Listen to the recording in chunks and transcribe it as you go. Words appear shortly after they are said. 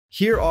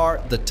Here are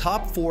the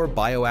top 4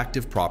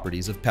 bioactive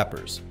properties of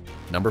peppers.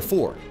 Number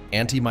 4,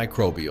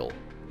 antimicrobial.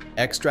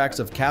 Extracts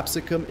of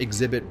capsicum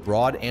exhibit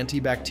broad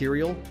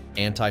antibacterial,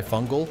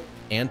 antifungal,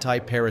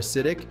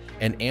 antiparasitic,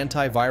 and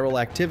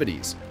antiviral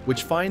activities,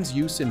 which finds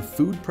use in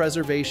food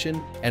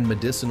preservation and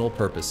medicinal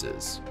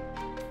purposes.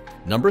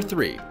 Number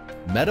 3,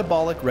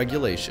 metabolic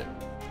regulation.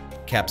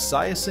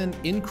 Capsaicin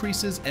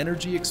increases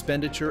energy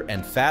expenditure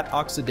and fat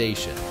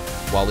oxidation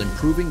while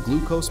improving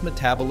glucose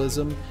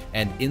metabolism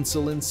and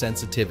insulin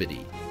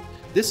sensitivity.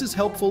 This is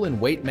helpful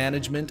in weight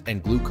management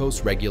and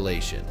glucose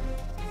regulation.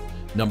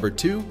 Number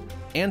 2,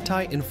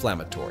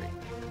 anti-inflammatory.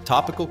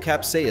 Topical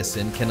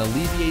capsaicin can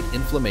alleviate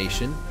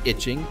inflammation,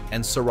 itching,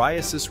 and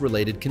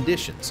psoriasis-related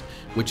conditions,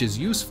 which is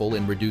useful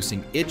in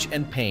reducing itch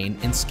and pain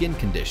in skin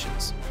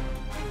conditions.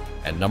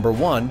 And number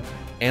 1,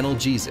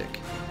 analgesic.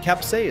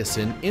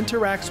 Capsaicin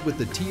interacts with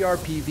the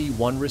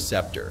TRPV1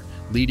 receptor,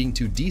 leading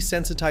to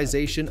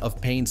desensitization of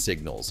pain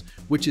signals,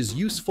 which is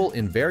useful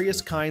in various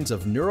kinds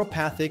of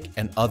neuropathic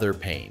and other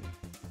pain.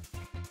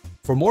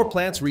 For more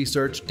plants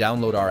research,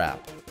 download our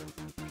app.